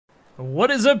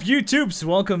What is up, YouTubes?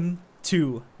 Welcome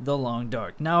to The Long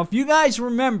Dark. Now, if you guys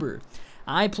remember,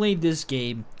 I played this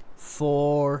game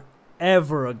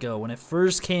forever ago when it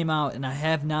first came out, and I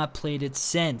have not played it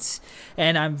since.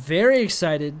 And I'm very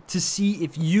excited to see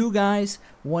if you guys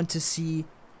want to see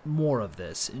more of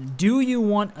this. Do you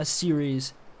want a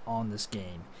series on this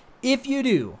game? If you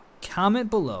do,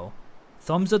 comment below.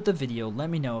 Thumbs up the video.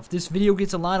 Let me know. If this video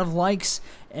gets a lot of likes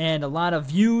and a lot of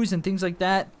views and things like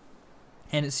that,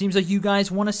 and it seems like you guys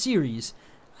want a series,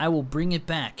 I will bring it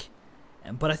back.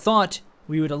 But I thought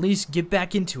we would at least get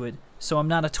back into it, so I'm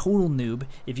not a total noob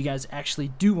if you guys actually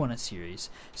do want a series.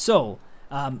 So,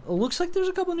 it looks like there's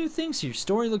a couple new things here.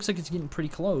 Story looks like it's getting pretty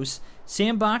close.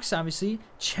 Sandbox, obviously.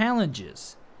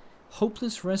 Challenges.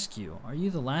 Hopeless rescue. Are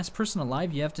you the last person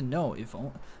alive? You have to know. If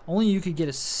only you could get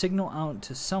a signal out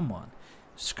to someone.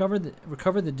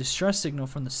 Recover the distress signal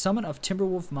from the summit of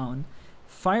Timberwolf Mountain.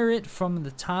 Fire it from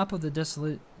the top of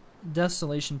the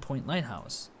Desolation Point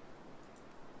Lighthouse.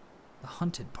 The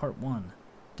Hunted, Part 1.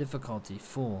 Difficulty,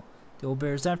 full. The old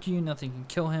bear is after you. Nothing can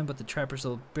kill him but the trapper's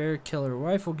old bear killer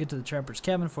rifle. Get to the trapper's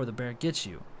cabin before the bear gets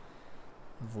you.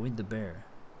 Avoid the bear.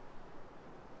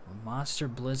 A monster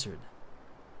blizzard.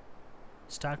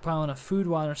 Stockpile enough food,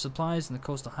 water, supplies in the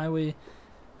coastal highway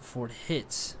before it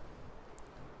hits.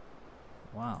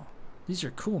 Wow. These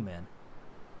are cool, man.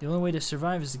 The only way to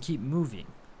survive is to keep moving.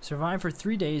 Survive for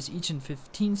 3 days, each in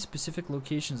 15 specific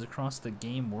locations across the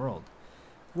game world.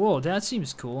 Whoa, that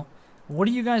seems cool. What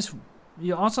do you guys...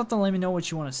 You also have to let me know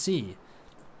what you want to see.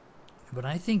 But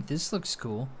I think this looks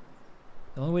cool.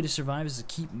 The only way to survive is to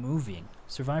keep moving.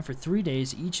 Survive for 3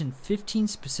 days, each in 15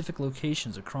 specific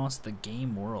locations across the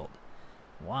game world.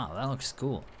 Wow, that looks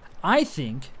cool. I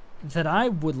think that I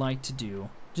would like to do...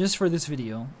 just for this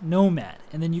video, Nomad,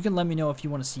 and then you can let me know if you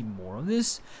want to see more of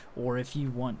this, or if you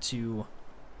want to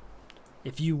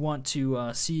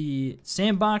see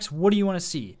Sandbox. What do you want to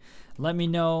see? Let me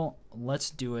know. Let's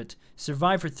do it.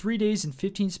 Survive for 3 days in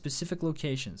 15 specific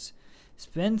locations.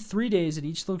 Spend 3 days at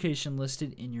each location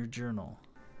listed in your journal.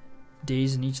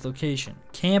 Days in each location.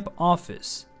 Camp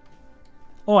office.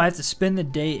 Oh, I have to spend the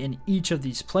day in each of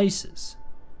these places,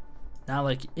 not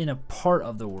like in a part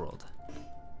of the world.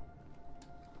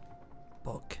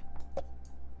 Book.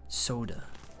 Soda.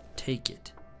 Take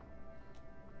it.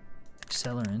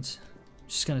 Accelerant.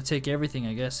 Just gonna take everything,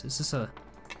 I guess. Is this a...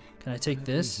 Can I take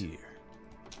this? Here.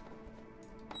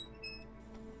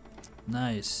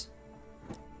 Nice.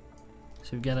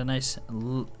 So we've got a nice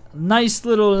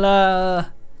little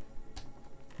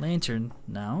lantern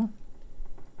now.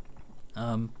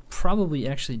 Probably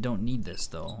actually don't need this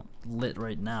though, lit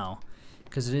right now,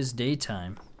 because it is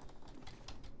daytime.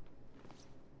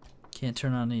 Can't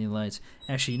turn on any lights.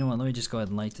 Actually, you know what? Let me just go ahead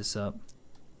and light this up.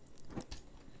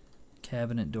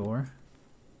 Cabinet door.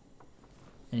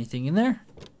 Anything in there?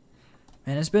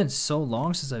 Man, it's been so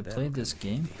long since I played this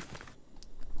game.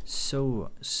 So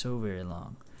very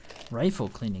long. Rifle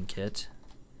cleaning kit.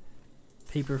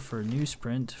 Paper for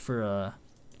newsprint. For,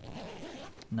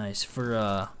 nice.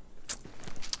 For,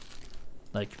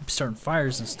 like, starting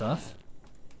fires and stuff.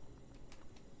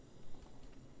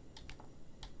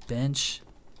 Bench.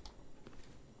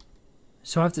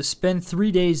 So I have to spend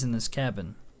 3 days in this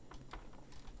cabin.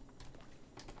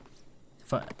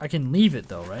 If I can leave it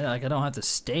though, right? Like I don't have to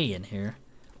stay in here,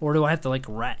 or do I have to like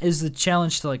is the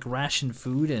challenge to like ration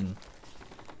food and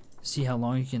see how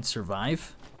long you can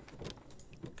survive?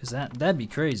 Cause that'd be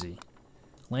crazy.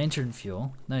 Lantern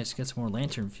fuel, nice. Get some more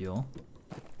lantern fuel.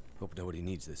 Hope nobody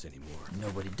needs this anymore.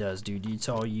 Nobody does, dude. It's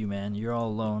all you, man. You're all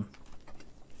alone.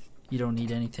 You don't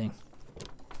need anything.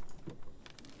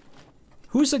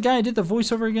 Who's the guy who did the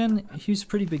voiceover again? He was a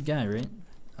pretty big guy, right?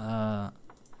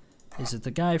 Is it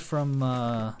the guy from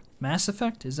Mass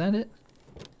Effect? Is that it?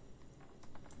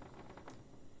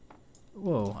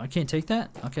 Whoa, I can't take that?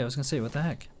 Okay, I was gonna say, what the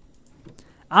heck?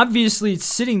 Obviously, it's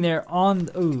sitting there on...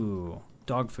 Ooh,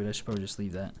 dog food. I should probably just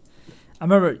leave that. I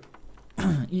remember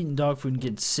eating dog food and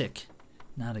getting sick.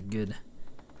 Not a good...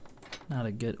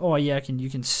 Oh, yeah, you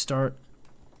can start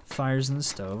fires in the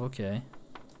stove. Okay.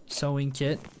 Sewing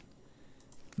kit.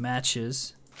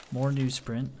 Matches, more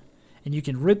newsprint, and you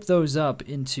can rip those up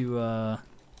into you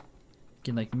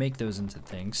can like make those into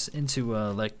things, into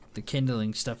like the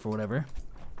kindling stuff or whatever.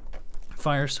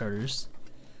 Fire starters.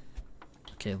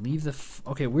 Okay, leave the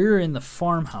okay, we're in the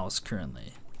farmhouse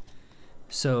currently,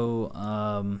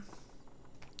 so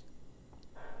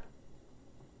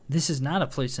this is not a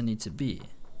place I need to be.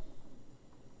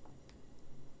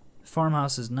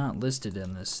 Farmhouse is not listed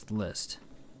in this list.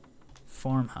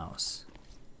 Farmhouse.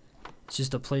 It's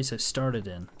just a place I started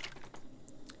in.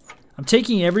 I'm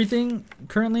taking everything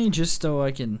currently just so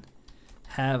I can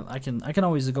have. I can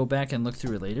always go back and look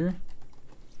through it later.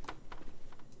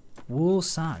 Wool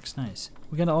socks, nice.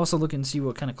 We gotta also look and see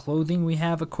what kind of clothing we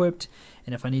have equipped,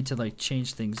 and if I need to like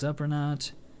change things up or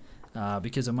not,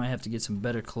 because I might have to get some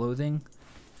better clothing.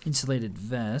 Insulated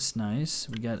vest, nice.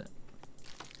 We got.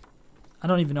 I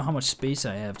don't even know how much space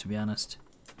I have, to be honest.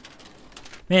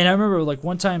 Man, I remember like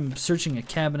one time searching a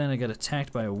cabinet, I got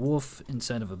attacked by a wolf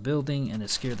inside of a building, and it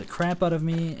scared the crap out of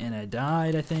me, and I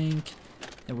died, I think.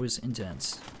 It was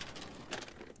intense.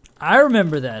 I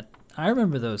remember that. I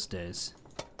remember those days.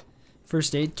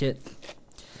 First aid kit.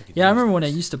 Yeah, I remember when I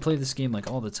used to play this game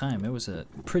like all the time. It was a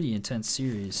pretty intense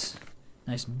series.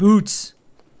 Nice boots.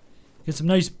 Get some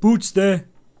nice boots there.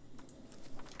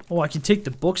 Oh, I can take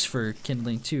the books for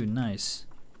kindling too. Nice.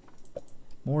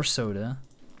 More soda.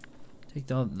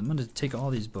 I'm gonna take all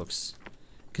these books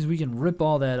because we can rip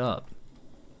all that up.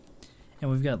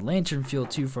 And we've got lantern fuel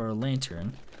too for our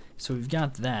lantern. So we've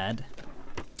got that.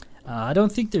 I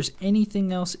don't think there's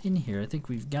anything else in here. I think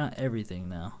we've got everything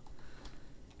now.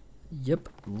 Yep,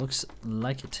 looks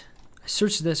like it. I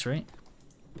searched this, right?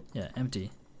 Yeah,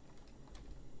 empty.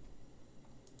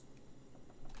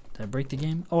 Did I break the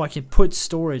game? Oh, I can put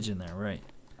storage in there, right.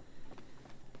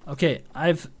 Okay,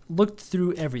 I've looked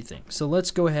through everything. So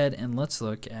let's go ahead and let's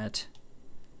look at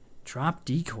drop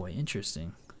decoy.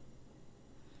 Interesting.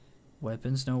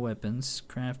 Weapons, no weapons.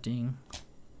 Crafting.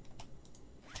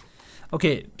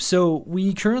 Okay, so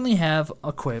we currently have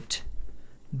equipped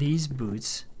these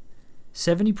boots.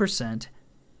 70%.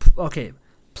 Okay,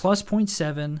 plus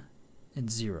 0.7 and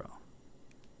 0.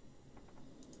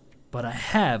 But I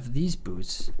have these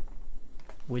boots,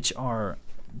 which are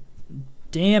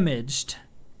damaged.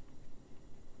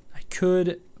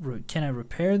 Can I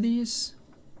repair these?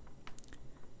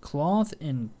 Cloth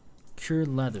and cured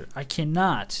leather. I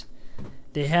cannot.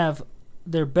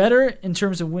 They're better in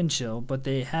terms of wind chill, but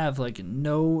they have like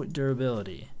no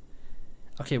durability.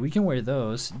 Okay, we can wear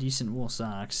those. Decent wool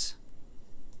socks.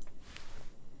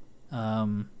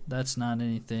 That's not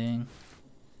anything.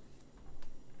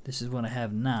 This is what I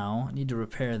have now. I need to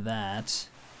repair that.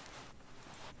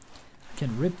 I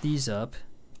can rip these up.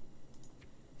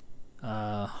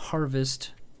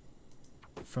 Harvest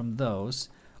from those.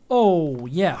 Oh,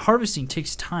 yeah, harvesting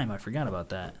takes time. I forgot about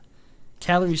that.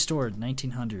 Calorie stored,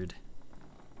 1900.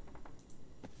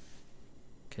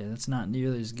 Okay, that's not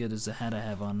nearly as good as the hat I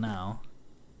have on now.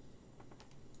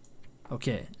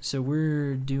 Okay, so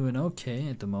we're doing okay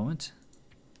at the moment.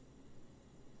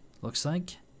 Looks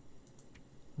like.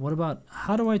 What about,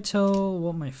 how do I tell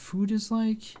what my food is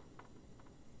like?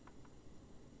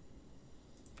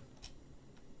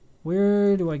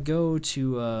 Where do I go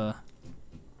to,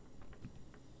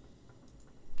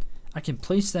 I can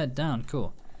place that down,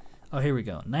 cool. Oh, here we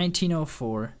go,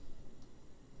 1904.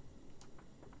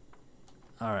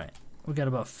 Alright, we got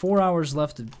about 4 hours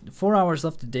left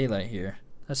of daylight here.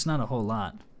 That's not a whole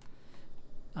lot.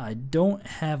 I don't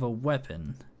have a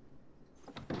weapon.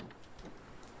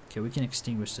 Okay, we can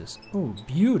extinguish this. Oh,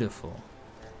 beautiful.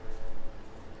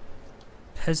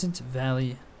 Peasant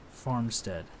Valley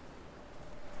Farmstead.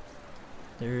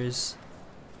 There is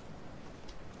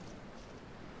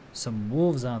some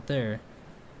wolves out there.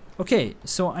 Okay,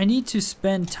 so I need to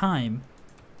spend time.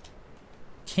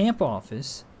 Camp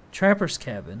office, trapper's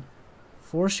cabin,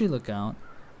 forestry lookout,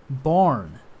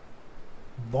 barn.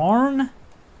 Barn?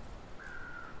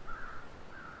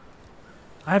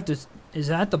 I have to, is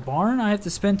that the barn I have to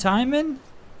spend time in?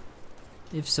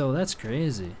 If so, that's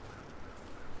crazy.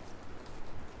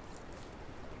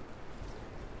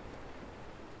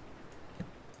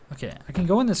 Okay, I can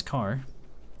go in this car.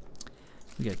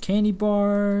 We got candy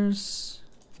bars,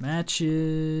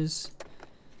 matches,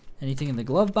 anything in the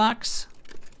glove box?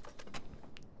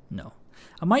 No.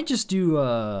 I might just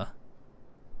do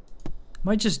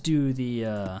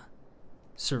the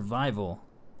survival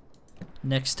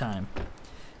next time.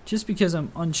 Just because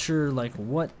I'm unsure like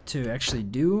what to actually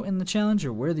do in the challenge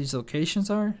or where these locations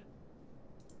are.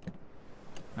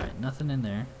 Alright, nothing in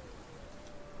there.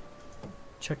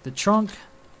 Check the trunk.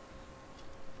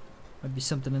 Might be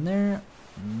something in there.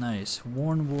 Nice.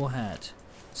 Worn wool hat.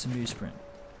 Some newsprint.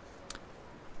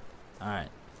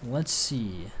 Alright, let's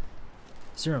see.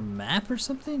 Is there a map or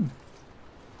something?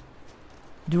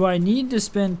 Do I need to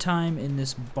spend time in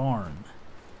this barn?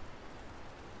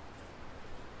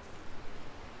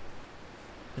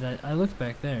 I looked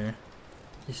back there.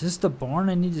 Is this the barn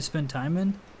I need to spend time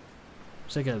in?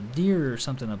 There's like a deer or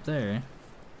something up there.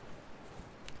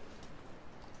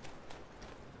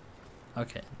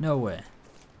 Okay, no way.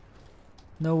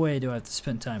 No way do I have to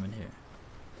spend time in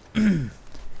here.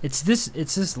 It's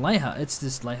this lighthouse. It's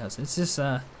this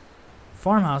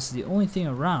farmhouse is the only thing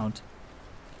around.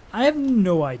 I have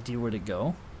no idea where to go.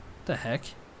 What the heck?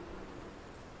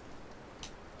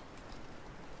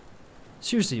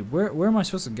 Seriously, where am I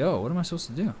supposed to go? What am I supposed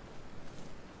to do?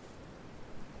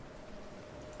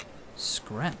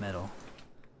 Scrap metal.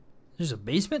 There's a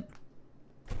basement?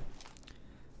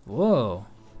 Whoa.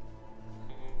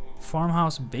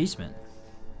 Farmhouse basement.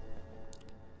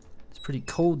 It's pretty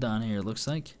cold down here, it looks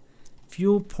like.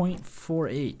 Fuel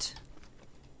 0.48.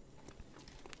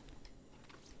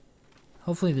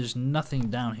 Hopefully there's nothing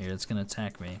down here that's gonna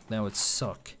attack me. That would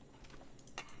suck.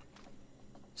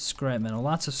 Scrap metal.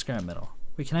 Lots of scrap metal.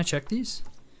 Wait, can I check these?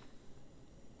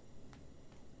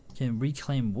 Can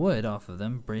reclaim wood off of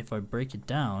them if I break it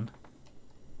down.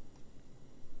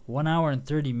 1 hour and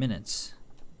 30 minutes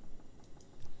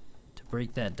to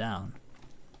break that down.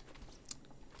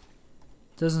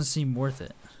 Doesn't seem worth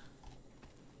it.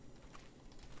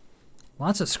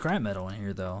 Lots of scrap metal in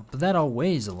here though, but that all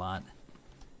weighs a lot.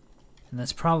 And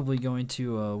that's probably going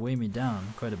to weigh me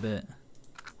down quite a bit.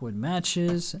 Wood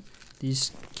matches.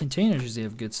 These containers usually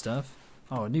have good stuff.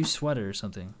 Oh, a new sweater or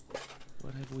something.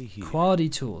 What have we here? Quality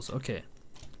tools. Okay.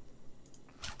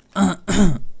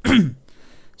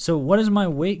 So what is my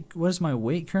weight? What is my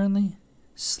weight currently?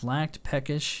 Slacked,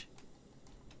 peckish.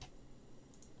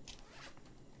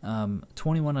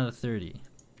 21 out of 30.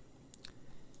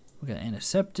 We got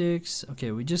antiseptics.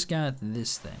 Okay, we just got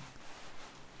this thing.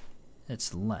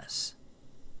 It's less.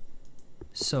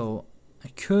 So I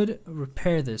could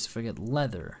repair this if I get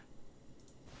leather.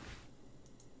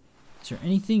 Is there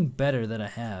anything better that I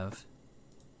have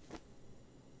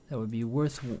that would be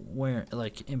worth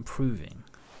like improving?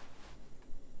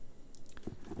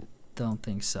 Don't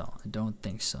think so. I don't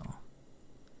think so.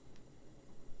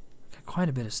 Got quite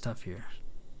a bit of stuff here.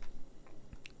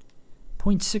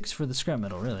 0.6 for the scrap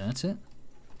metal, really, that's it?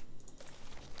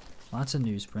 Lots of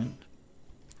newsprint.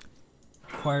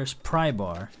 Requires pry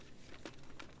bar.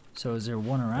 So is there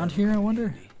one around here, I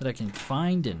wonder? That I can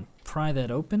find and pry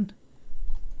that open?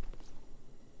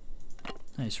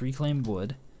 Nice, reclaimed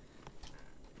wood.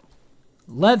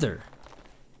 Leather.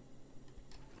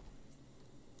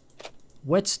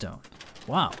 Whetstone.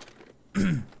 Wow.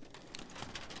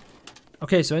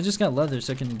 Okay, so I just got leather,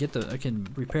 so I can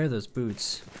repair those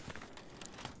boots.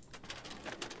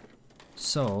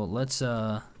 So let's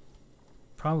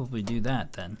probably do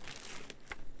that then.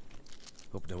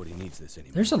 Hope nobody needs this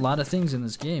anymore. There's a lot of things in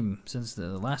this game since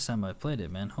the last time I played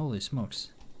it, man. Holy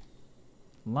smokes.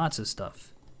 Lots of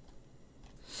stuff.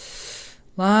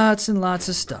 Lots and lots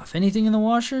of stuff. Anything in the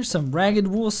washer? Some ragged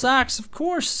wool socks, of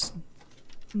course.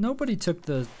 Nobody took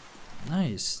the...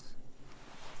 Nice.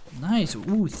 Nice.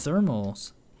 Ooh,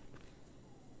 thermals.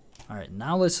 Alright,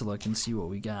 now let's look and see what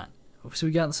we got. So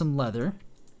we got some leather.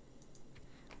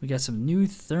 We got some new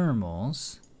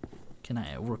thermals. Can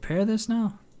I repair this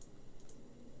now?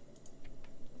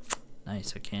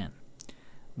 Nice, I can.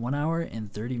 1 hour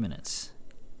and 30 minutes.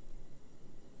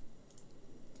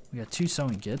 We got 2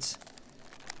 sewing kits.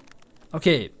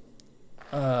 Okay.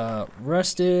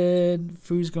 Rusted.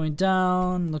 Food's going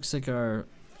down. Looks like our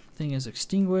thing is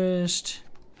extinguished.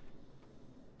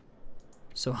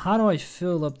 So how do I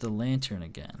fill up the lantern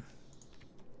again?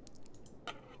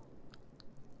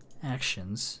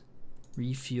 Actions.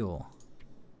 Refuel.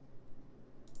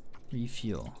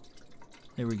 Refuel.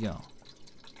 There we go.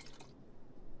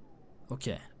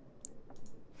 Okay.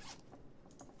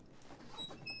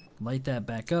 Light that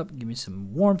back up. Give me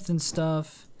some warmth and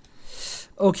stuff.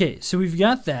 Okay, so we've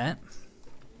got that.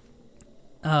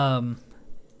 Some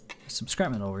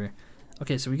scrap metal over here.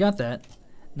 Okay, so we got that.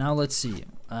 Now let's see.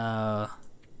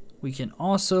 We can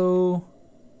also...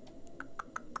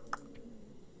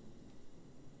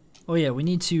 Oh yeah, we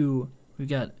need to... We've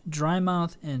got dry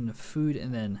mouth and food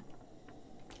and then...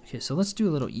 Okay, so let's do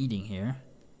a little eating here.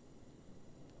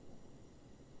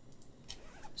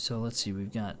 So let's see,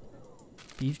 we've got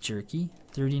beef jerky,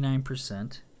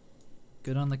 39%.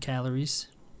 Good on the calories.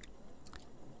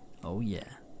 Oh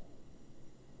yeah.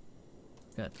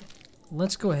 Got.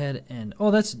 Let's go ahead and... Oh,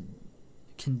 that's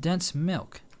condensed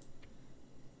milk.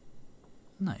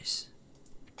 Nice.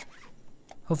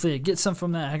 Hopefully I get some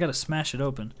from that. I gotta smash it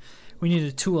open. We need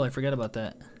a tool, I forgot about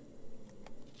that.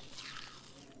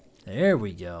 There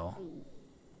we go.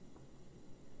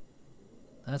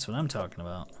 That's what I'm talking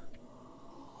about.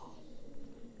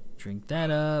 Drink that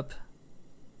up.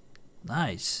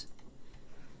 Nice.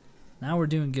 Now we're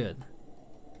doing good.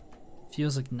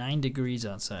 Feels like 9 degrees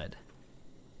outside.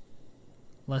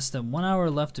 Less than 1 hour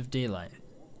left of daylight.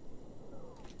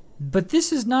 But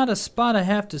this is not a spot I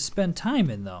have to spend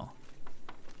time in, though.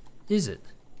 Is it?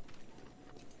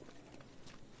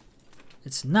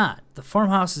 It's not. The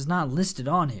farmhouse is not listed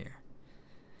on here.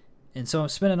 And so I'm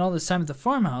spending all this time at the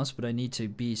farmhouse, but I need to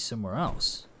be somewhere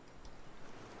else.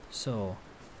 So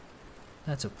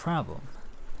that's a problem.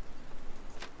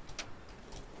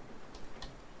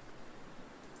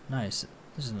 Nice.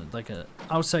 This is like a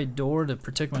outside door to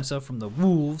protect myself from the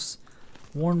wolves.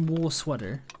 Worn wool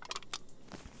sweater.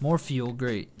 More fuel,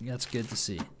 great. That's good to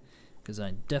see. Because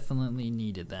I definitely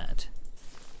needed that.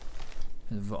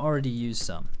 I've already used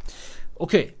some.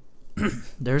 Okay.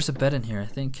 There's a bed in here, I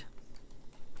think.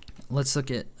 Let's look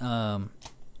at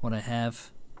what I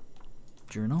have.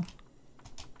 Journal.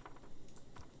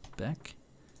 Back.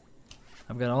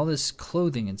 I've got all this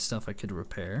clothing and stuff I could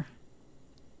repair.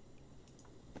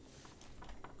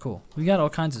 Cool. We got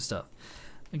all kinds of stuff.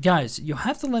 Guys, you'll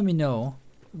have to let me know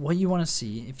what you want to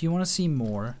see. If you want to see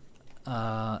more.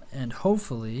 And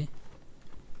hopefully...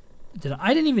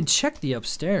 I didn't even check the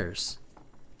upstairs.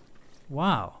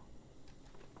 Wow.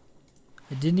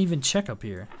 I didn't even check up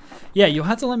here. Yeah, you'll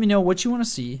have to let me know what you want to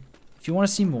see. If you want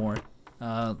to see more.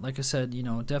 Like I said, you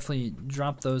know, definitely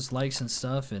drop those likes and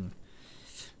stuff. And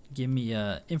give me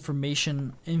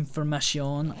information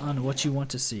on what you want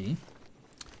to see.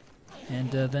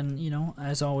 And then, you know,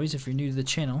 as always, if you're new to the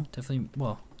channel, definitely,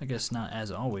 well, I guess not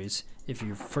as always, if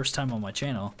you're first time on my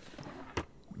channel,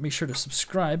 make sure to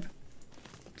subscribe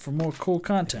for more cool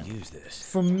content. Use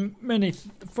this. From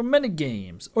many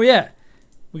games. Oh yeah,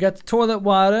 we got the toilet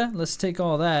water. Let's take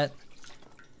all that.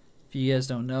 If you guys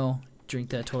don't know, drink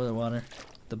that toilet water.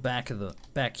 The back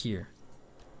here,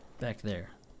 back there,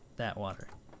 that water.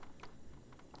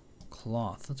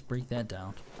 Cloth. Let's break that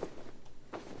down.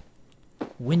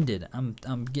 Winded.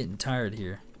 I'm getting tired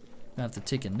here. I have to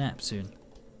take a nap soon.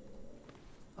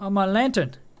 Oh, my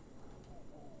lantern.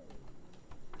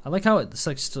 I like how it's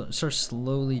like starts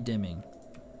slowly dimming.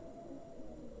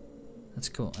 That's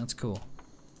cool. That's cool.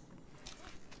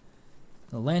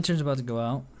 The lantern's about to go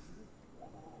out.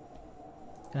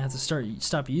 Gonna have to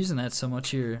stop using that so much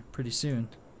here pretty soon.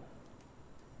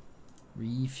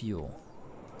 Refuel.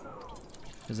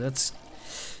 Because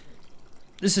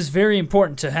this is very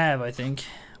important to have, I think.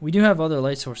 We do have other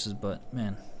light we're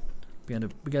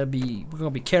gonna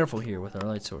be careful here with our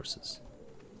light sources.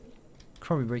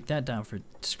 Probably break that down for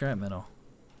scrap metal.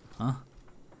 Huh?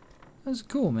 That's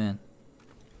cool, man.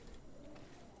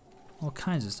 All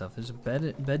kinds of stuff. There's a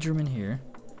bedroom in here.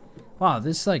 Wow,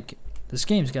 this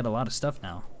game's got a lot of stuff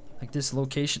now. Like this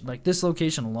location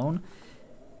alone,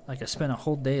 like I spent a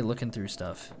whole day looking through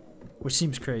stuff, which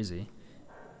seems crazy.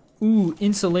 Ooh,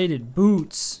 insulated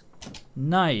boots.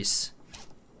 Nice.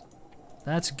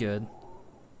 That's good.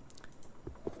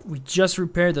 We just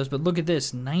repaired those, but look at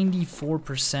this,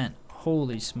 94%.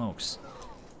 Holy smokes.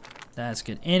 That's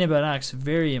good. Antibiotics,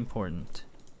 very important.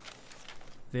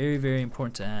 Very, very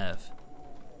important to have.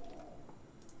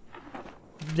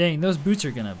 Dang, those boots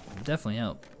are gonna definitely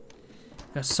help.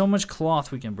 Got so much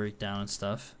cloth we can break down and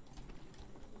stuff.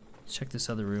 Let's check this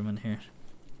other room in here.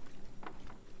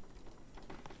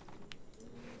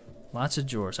 Lots of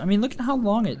drawers. I mean, look at how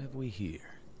long it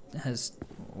has.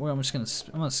 Well, I'm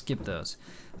gonna skip those.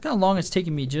 Look how long it's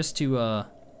taken me just to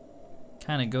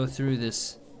kind of go through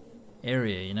this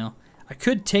area. You know, I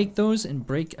could take those and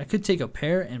break. I could take a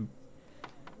pair and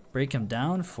break them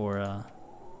down for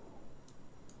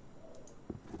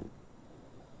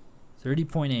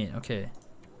 30.8. Okay.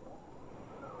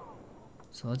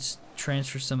 So let's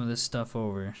transfer some of this stuff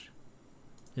over.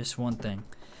 Just one thing.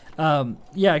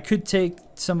 Yeah, I could take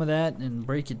some of that and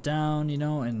break it down, you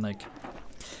know, and like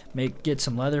get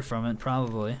some leather from it,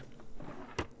 probably.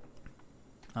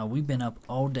 We've been up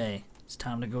all day. It's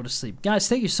time to go to sleep. Guys,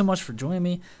 thank you so much for joining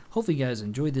me. Hopefully you guys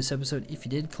enjoyed this episode. If you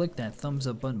did, click that thumbs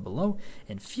up button below,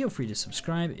 and feel free to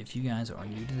subscribe if you guys are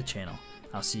new to the channel.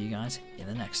 I'll see you guys in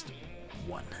the next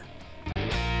one.